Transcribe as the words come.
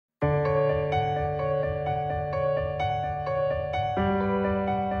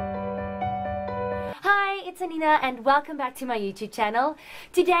it's Anina and welcome back to my YouTube channel.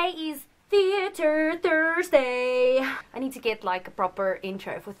 Today is Theatre Thursday. I need to get like a proper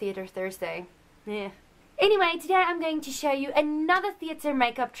intro for Theatre Thursday. Yeah. Anyway, today I'm going to show you another theatre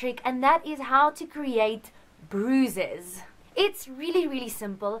makeup trick, and that is how to create bruises. It's really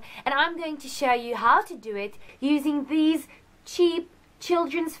simple, and I'm going to show you how to do it using these cheap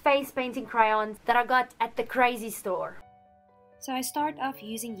children's face painting crayons that I got at the Crazy store. So I start off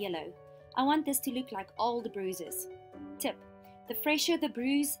using yellow. I want this to look like all the bruises. Tip: the fresher the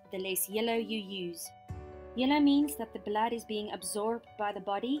bruise, the less yellow you use. Yellow means that the blood is being absorbed by the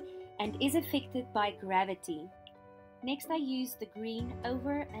body and is affected by gravity. Next I use the green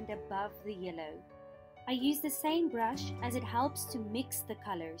over and above the yellow. I use the same brush as it helps to mix the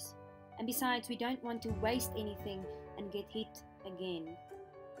colors. And besides, we don't want to waste anything and get hit again.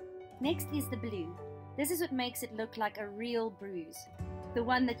 Next is the blue. This is what makes it look like a real bruise. The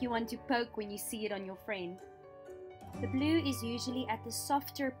one that you want to poke when you see it on your friend. The blue is usually at the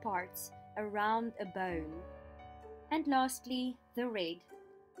softer parts around a bone. And lastly, the red.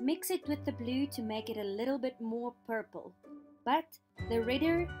 Mix it with the blue to make it a little bit more purple. But the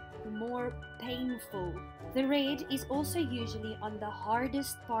redder, the more painful. The red is also usually on the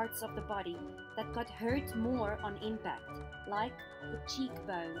hardest parts of the body that got hurt more on impact, like the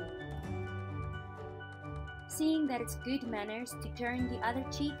cheekbone. Seeing that it's good manners to turn the other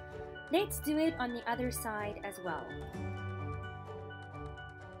cheek, let's do it on the other side as well.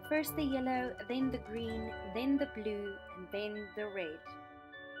 First the yellow, then the green, then the blue, and then the red.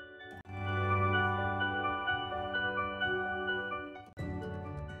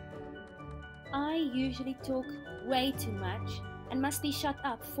 I usually talk way too much and must be shut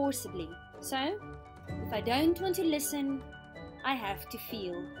up forcibly. So, if I don't want to listen, I have to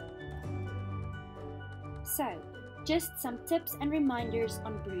feel. So, just some tips and reminders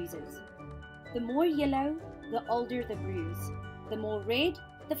on bruises. The more yellow, the older the bruise. The more red,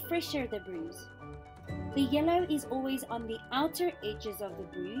 the fresher the bruise. The yellow is always on the outer edges of the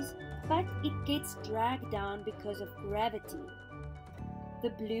bruise, but it gets dragged down because of gravity. The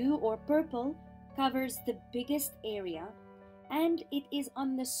blue or purple covers the biggest area, and it is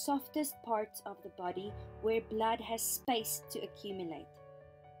on the softest parts of the body where blood has space to accumulate.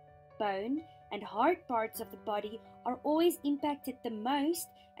 Bone and hard parts of the body are always impacted the most,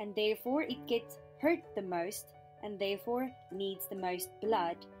 and therefore it gets hurt the most, and therefore needs the most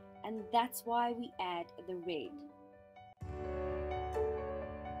blood, and that's why we add the red.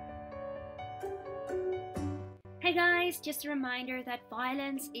 Hey guys, just a reminder that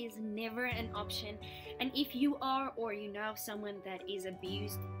violence is never an option, and if you are or you know of someone that is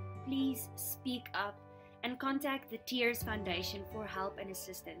abused, please speak up and contact the Tears Foundation for help and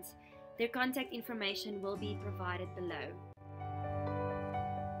assistance. Their contact information will be provided below.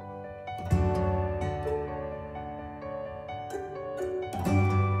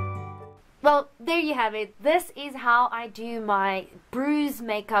 Well, there you have it. This is how I do my bruise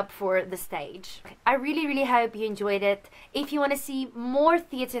makeup for the stage. I really hope you enjoyed it. If you want to see more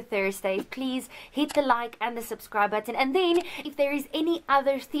Theatre Thursdays, please hit the like and the subscribe button. And then, if there is any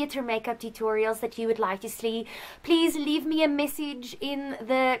other theatre makeup tutorials that you would like to see, please leave me a message in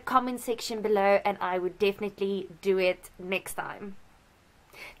the comment section below, and I would definitely do it next time.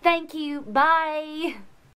 Thank you. Bye.